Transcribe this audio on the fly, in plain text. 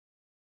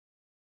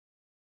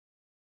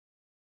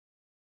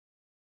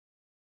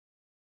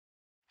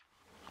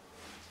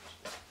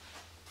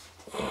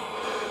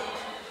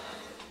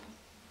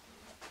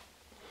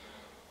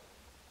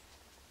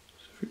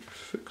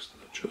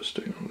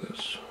twisting on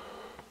this.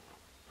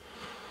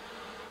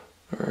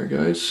 Alright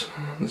guys,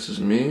 this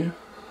is me.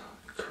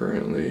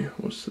 Currently,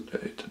 what's the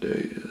day?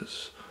 Today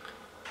is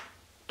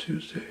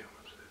Tuesday,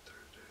 Wednesday,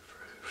 Thursday,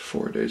 Friday.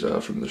 4 days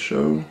out from the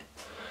show.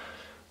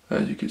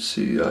 As you can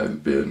see,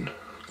 I've been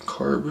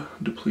carb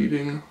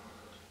depleting,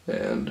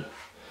 and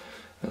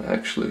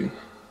actually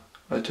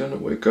I tend to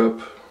wake up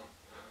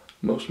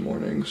most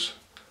mornings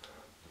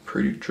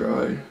pretty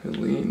dry and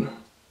lean,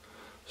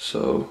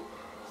 so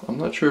I'm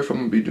not sure if I'm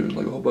gonna be doing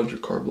like a whole bunch of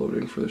carb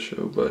loading for the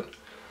show, but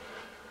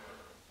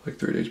like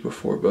 3 days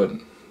before, but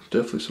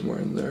definitely somewhere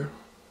in there.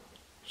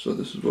 So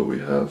this is what we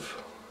have.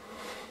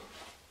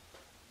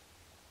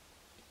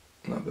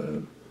 Not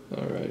bad.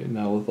 Alright,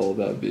 now with all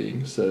that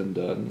being said and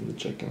done and the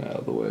check-in out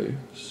of the way,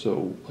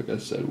 so like I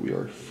said, we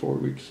are 4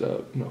 days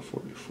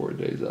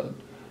out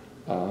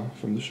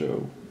from the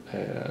show,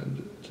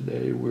 and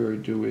today we're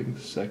doing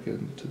the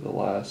second to the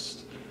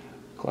last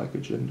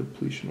Glycogen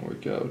Depletion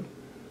Workout.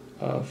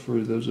 For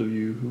those of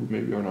you who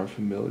maybe aren't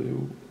familiar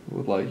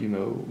with, like, you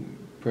know,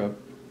 prep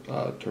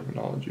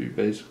terminology,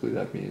 basically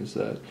that means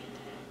that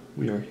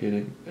we are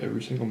hitting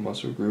every single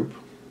muscle group,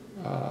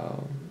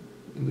 at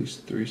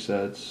least 3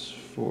 sets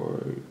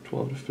for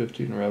 12 to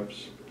 15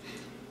 reps,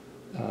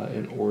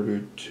 in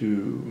order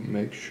to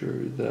make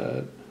sure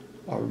that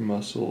our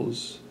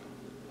muscles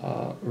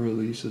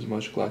release as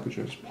much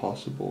glycogen as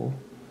possible,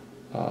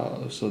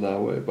 so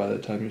that way by the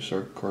time you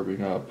start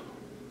carbing up,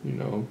 you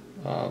know,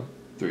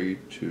 3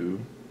 to,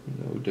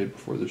 day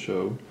before the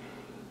show,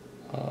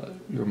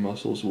 your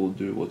muscles will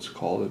do what's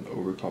called an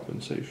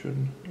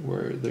overcompensation,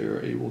 where they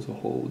are able to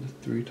hold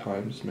 3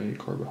 times as many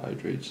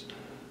carbohydrates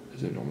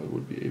as they normally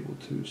would be able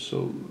to.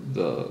 So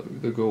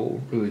the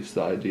goal, or at least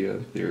the idea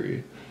in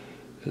theory,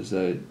 is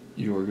that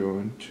you are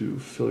going to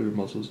fill your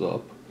muscles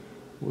up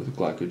with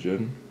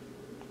glycogen.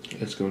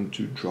 It's going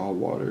to draw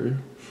water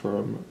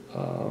from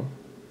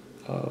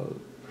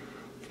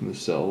the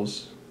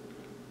cells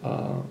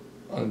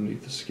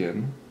underneath the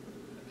skin,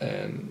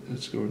 and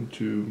it's going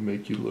to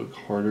make you look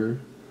harder,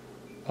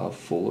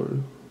 fuller,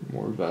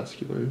 more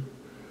vascular,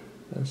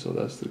 and so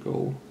that's the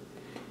goal.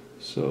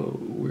 So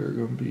we're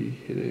going to be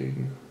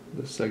hitting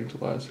the second to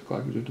last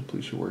Glycogen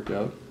Depletion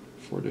Workout,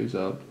 4 days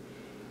out,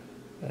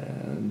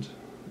 and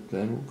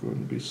then we're going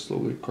to be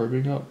slowly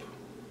carbing up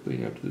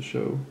leading up to the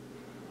show.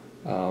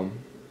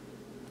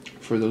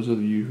 For those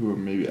of you who are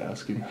maybe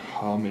asking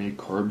how many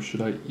carbs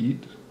should I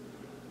eat,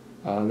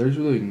 there's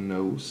really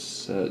no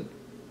set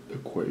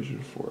equation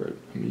for it.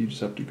 I mean, you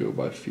just have to go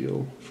by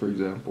feel. For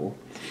example,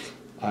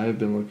 I have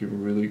been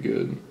looking really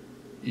good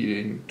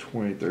eating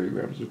 20-30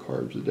 grams of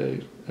carbs a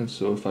day, and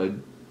so if I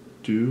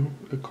do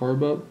a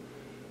carb up,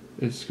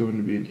 it's going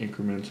to be an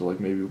increment to like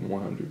maybe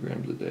 100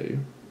 grams a day,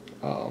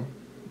 and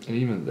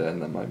even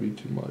then that might be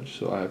too much.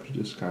 So I have to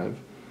just kind of,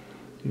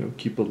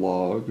 keep a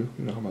log,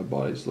 how my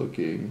body's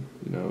looking,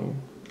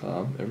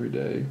 every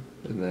day,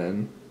 and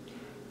then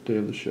day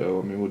of the show,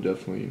 I mean, we'll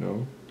definitely,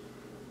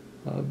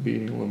 be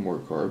eating a little more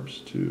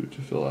carbs to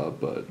fill out,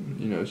 but,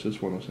 it's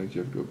just one of those things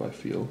you have to go by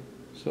feel.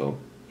 So,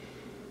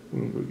 we're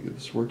going to go get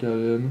this workout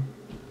in,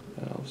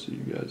 and I'll see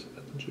you guys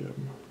at the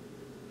gym.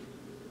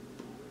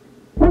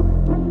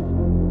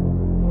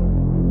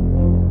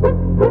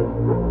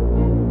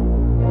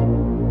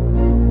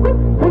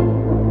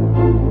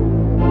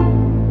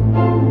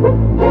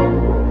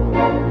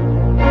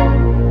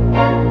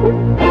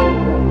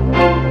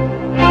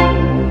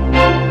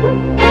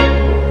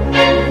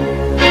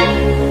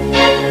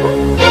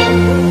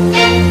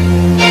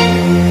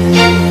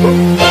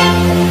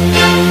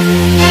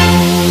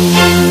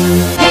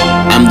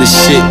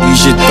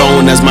 Use your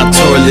throne as my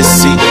toilet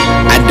seat.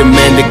 I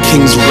demand a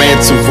king's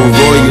ransom for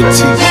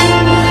royalty.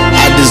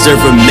 I deserve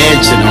a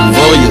mansion of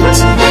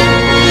royalty.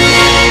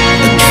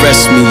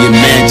 Address me, your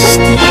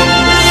majesty.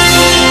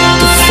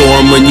 To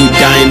form a new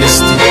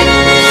dynasty.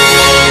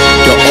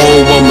 The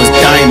old one was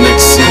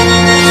dynasty.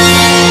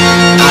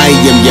 I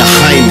am your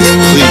highness,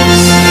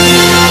 please.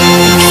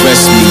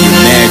 Address me, your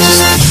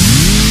majesty.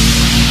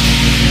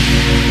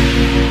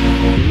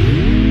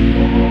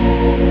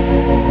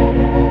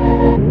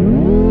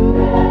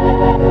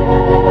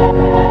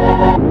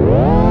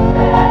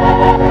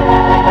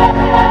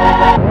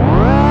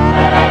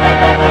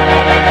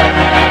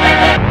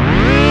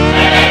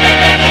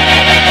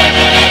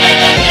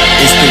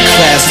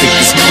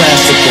 This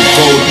classical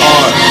gold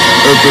art,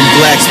 urban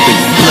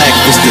blacksmith,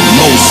 blacklisted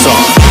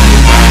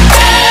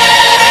Mozart.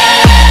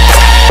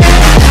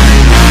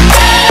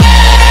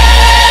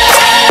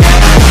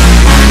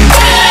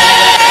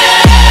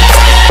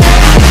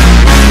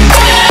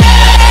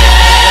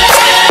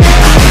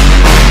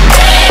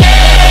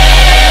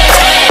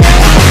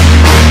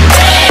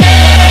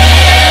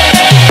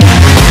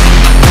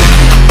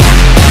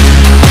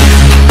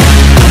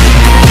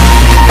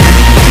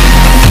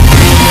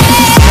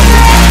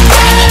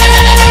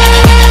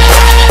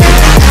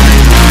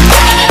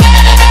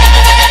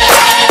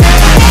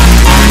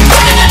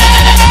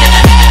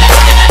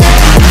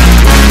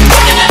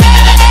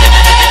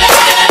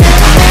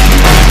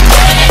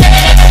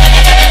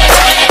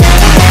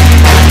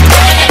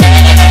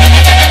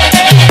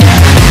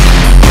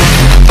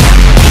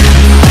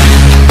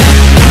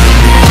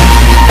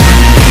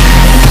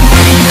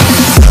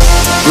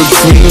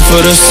 for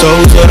the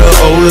souls of the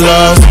old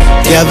lost.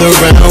 Gather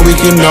round, we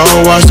can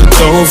all watch the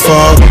throne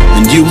fall.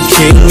 The new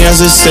king has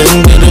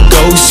ascended a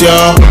ghost,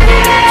 y'all.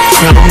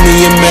 Crown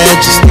me in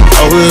majesty,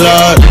 oh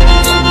Lord.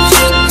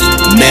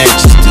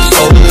 Majesty,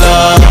 oh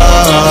Lord.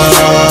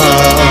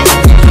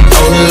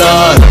 Oh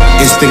Lord.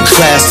 Instant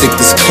classic,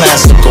 this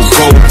classical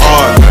road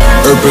art.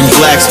 Urban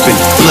blackspin,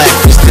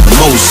 blacklisted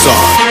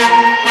Mozart.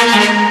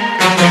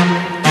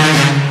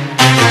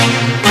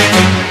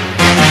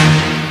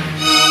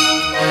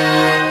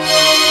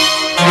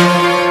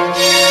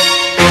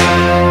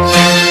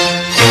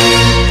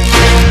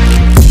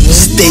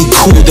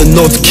 Cool, the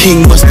North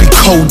King must be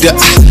colder.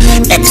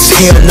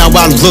 Exhale, now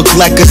I look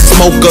like a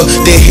smoker.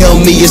 They hail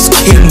me as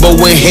Kimbo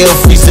when hell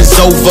freezes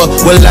over.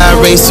 Well, I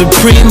reign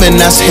supreme and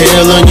that's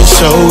hell on your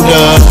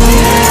shoulder.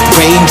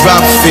 Raindrop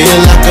feel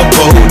like a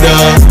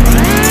boulder.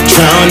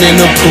 Drown in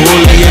a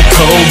pool of your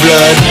cold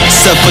blood.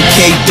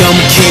 Suffocate them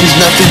kings,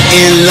 nothing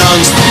in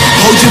lungs.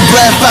 Hold your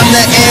breath, I'm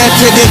the heir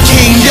to the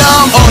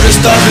kingdom. All the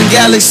stars and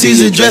galaxies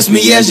address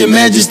me as your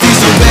majesty.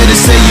 So better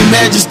say your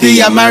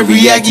majesty, I might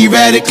react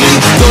erratically.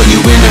 Throw you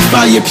in the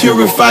fire,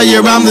 purifier,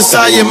 I'm the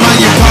sire. My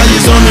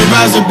empire's on the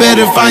rise, or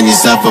better find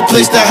yourself a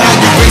place to hide.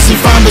 Your grace is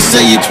fine, but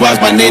say it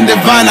twice, my name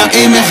divine, I'm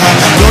aiming high.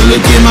 Don't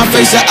look in my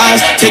face or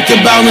eyes, take a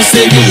bow and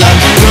save your life.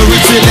 Glory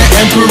to the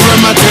emperor,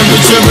 my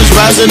temperature is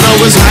rising.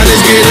 Oh, it's high,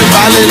 let's get it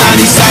violent. I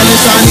need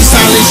silence, I need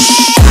silence.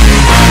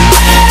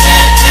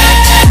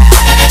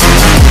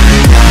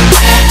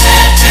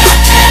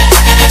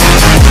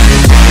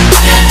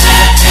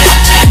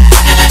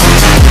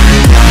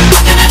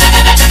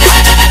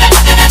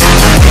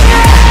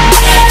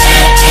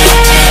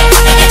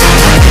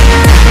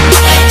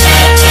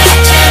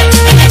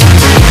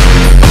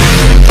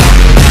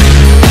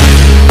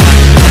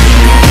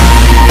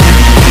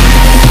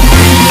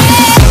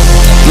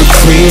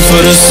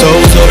 For the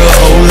souls of the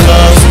old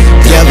lost.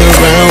 Gather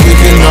round, we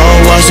can all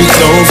watch the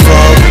throne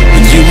fall.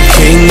 The new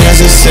king has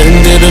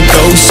ascended a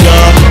ghost,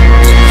 y'all.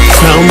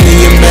 Crown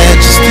me in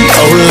majesty,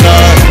 oh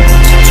Lord.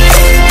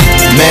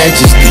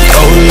 Majesty,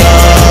 oh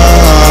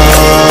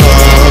Lord.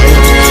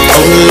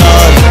 Oh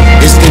Lord.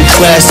 Instant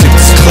classic,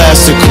 it's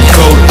classical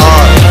code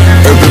art.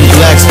 Urban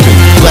blackspin,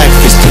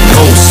 blackfisted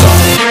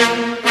Mozart.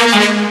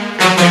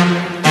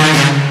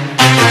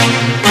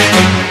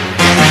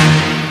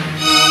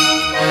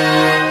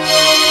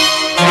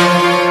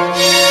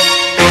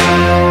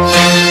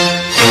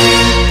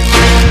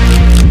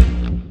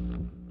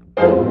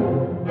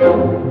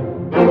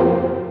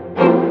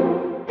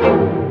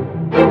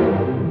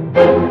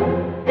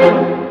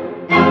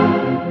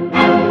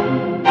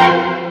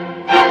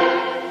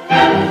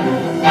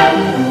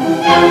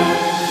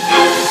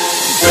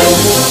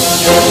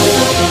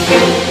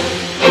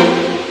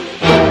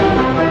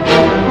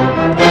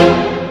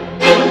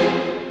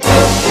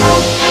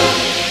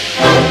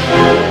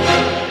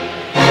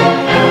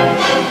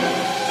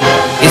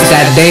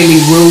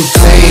 Daily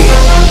routine,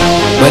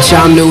 but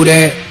y'all knew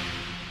that.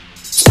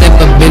 Step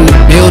up in the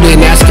building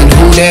asking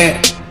who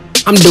that.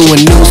 I'm doing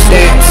new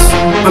stats,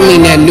 I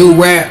mean that new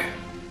rap.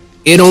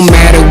 It don't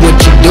matter what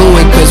you're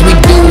doing, cause we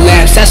do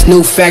laps, that's new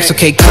facts.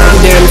 Okay, calm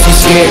down if you're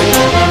scared.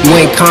 You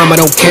ain't calm, I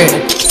don't care.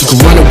 You can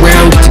run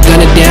around, get your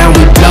gun it down,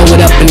 we blow it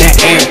up in that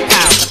air.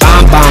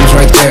 Bombs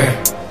right there,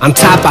 on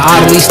top of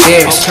all these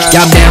stairs.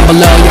 Y'all down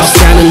below, y'all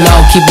sounding low.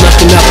 Keep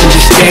looking up and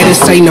just stare,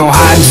 this ain't no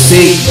hide and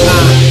seek.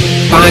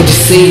 Find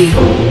your seed.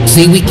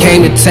 See, we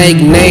came to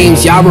take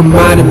names, y'all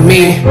reminded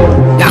me.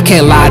 Y'all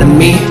can't lie to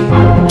me,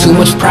 too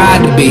much pride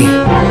to be.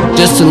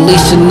 Just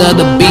unleash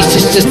another beast,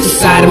 it's just a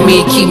side of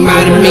me. Keep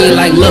minding me,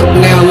 like look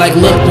now,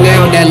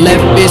 that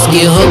left fist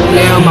get hooked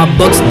now. My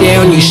buck's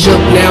down, you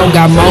shook now.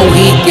 Got more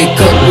heat, get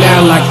cooked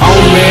now. Like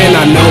oh man,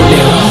 I know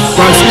them.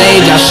 Front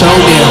stage, I show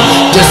them.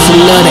 Just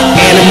another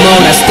animal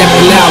that's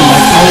stepping out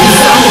like oh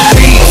I'm a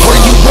beast, where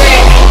you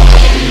at?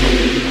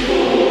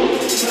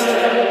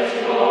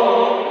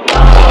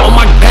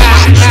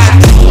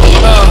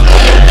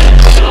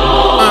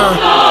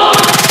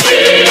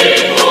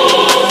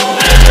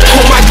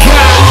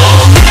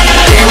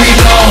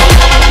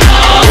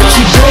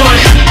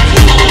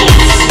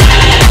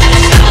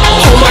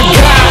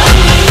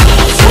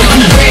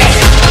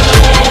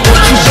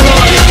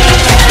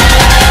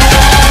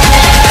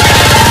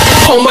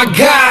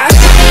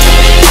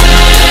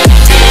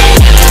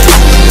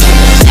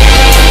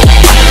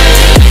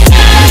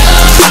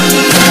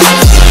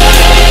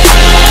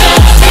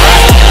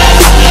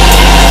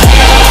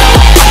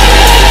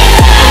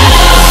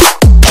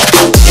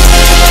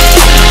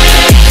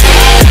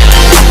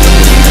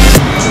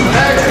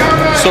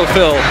 So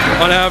Phil,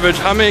 on average,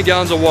 how many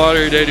gallons of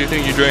water a day do you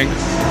think you drink?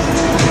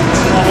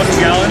 Almost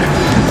a gallon.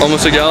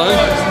 Almost a gallon?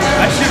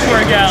 I shoot for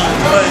a gallon,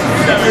 but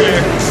it's never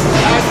here.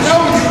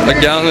 A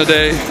gallon a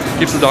day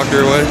keeps the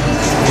doctor away.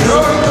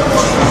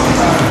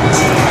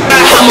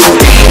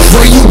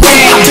 Where you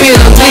at? I've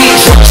been a lead.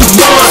 What you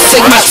want?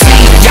 Take my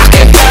seat. Y'all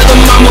can't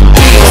fathom I'm a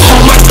beast.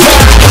 Oh my God,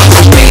 I'm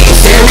a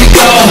beast. There we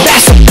go.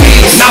 That's a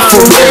beast. Not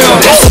for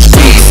real. That's a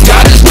beast.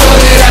 Y'all just know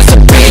that that's a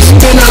beast.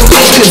 Been a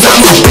leash 'cause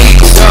I'm a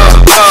beast.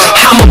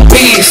 I'm a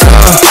beast.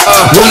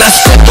 When I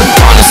step up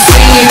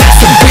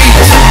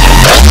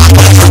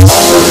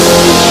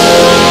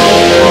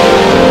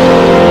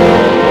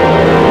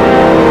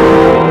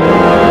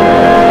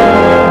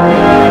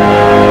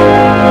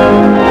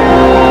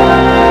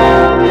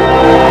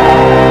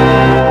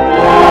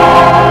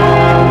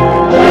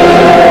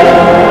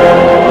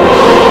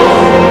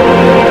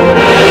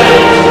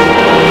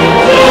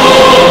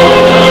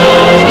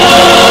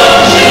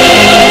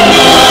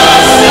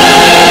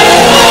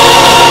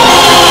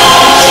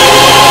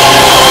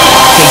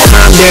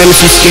damn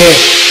if you scared.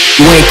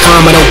 You ain't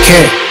calm, I don't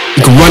care.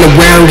 You can run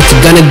around, get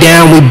your gunner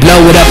down, we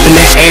blow it up in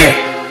the air.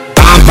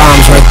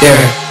 Bombs right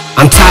there,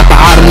 on top of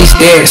all of these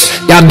stairs.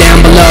 Y'all down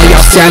below,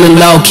 y'all sounding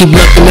low, keep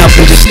looking up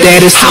and just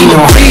stare to see.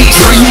 I'm a beast,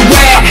 where you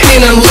at?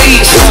 Been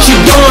unleashed. What you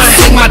doing?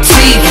 Take my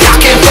teeth,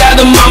 y'all can't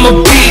fathom I'm a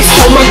beast.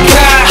 Oh my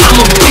God, I'm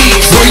a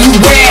beast. Where you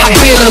at?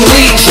 Been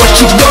unleashed. What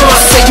you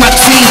doing? Take my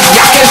teeth,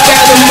 y'all can't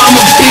fathom I'm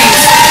a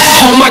beast.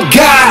 Oh my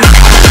God.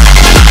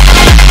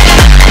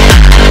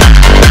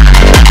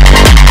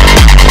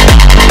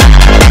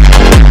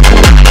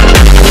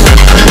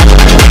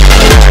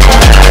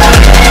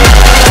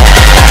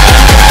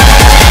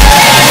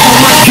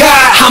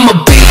 I'm a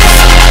beast.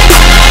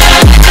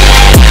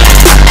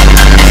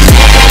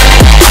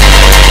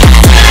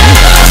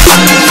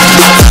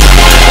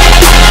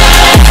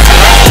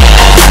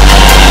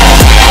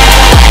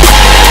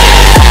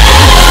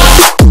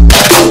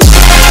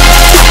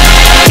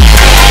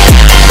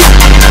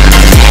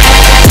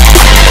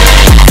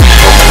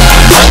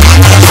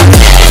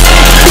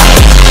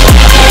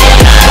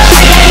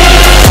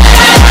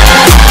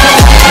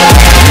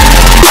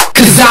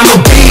 Cause I'm a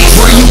beast.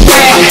 Where you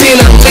at?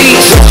 Been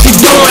unleashed. What you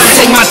doing?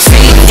 Take my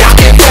teeth. Y'all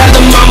can't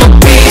fathom I'm a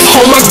beast.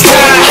 Oh my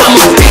God, I'm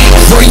a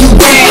beast. Where you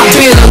at?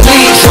 Been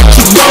unleashed. What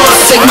you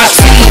doing? Take my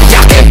teeth.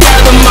 Y'all can't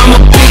fathom I'm a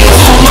beast.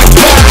 Oh my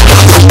God,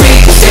 I'm a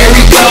beast. There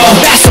we go.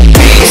 That's a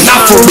beast.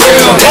 Not for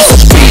real. That's a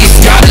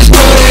beast. Y'all just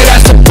know that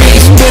that's a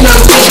beast. Been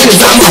unleashed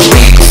cause I'm a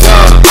beast.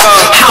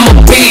 I'm a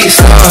beast.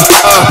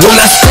 When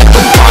I step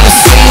up on the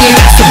scene,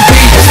 that's a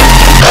beast.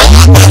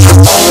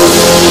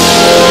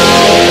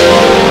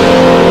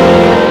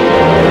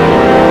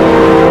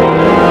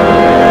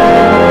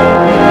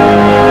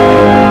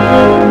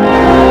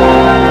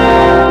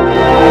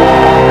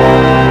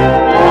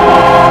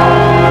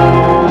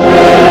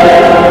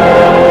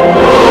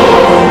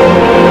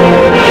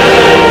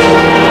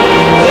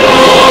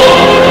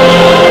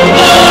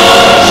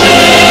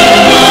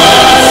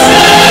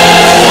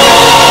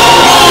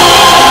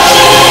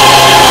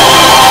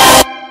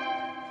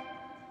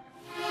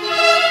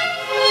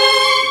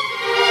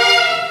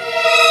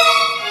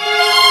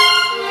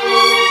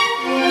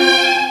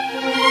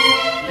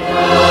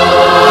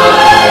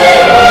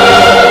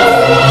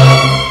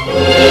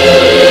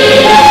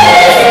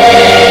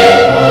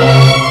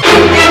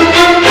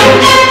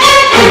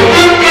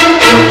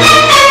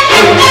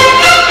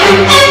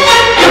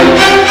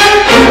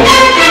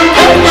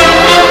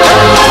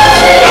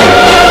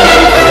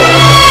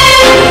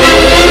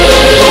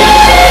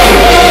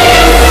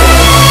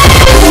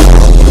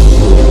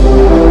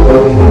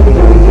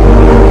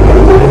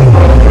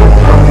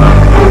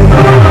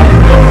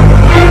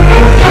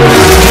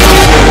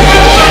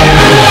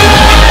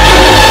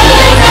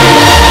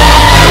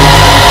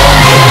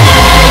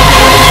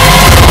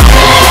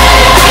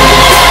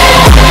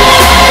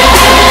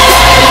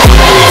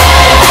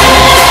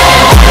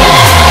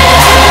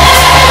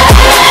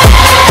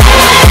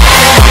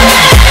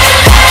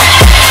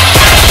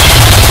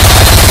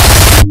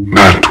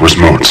 That was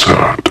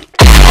Mozart.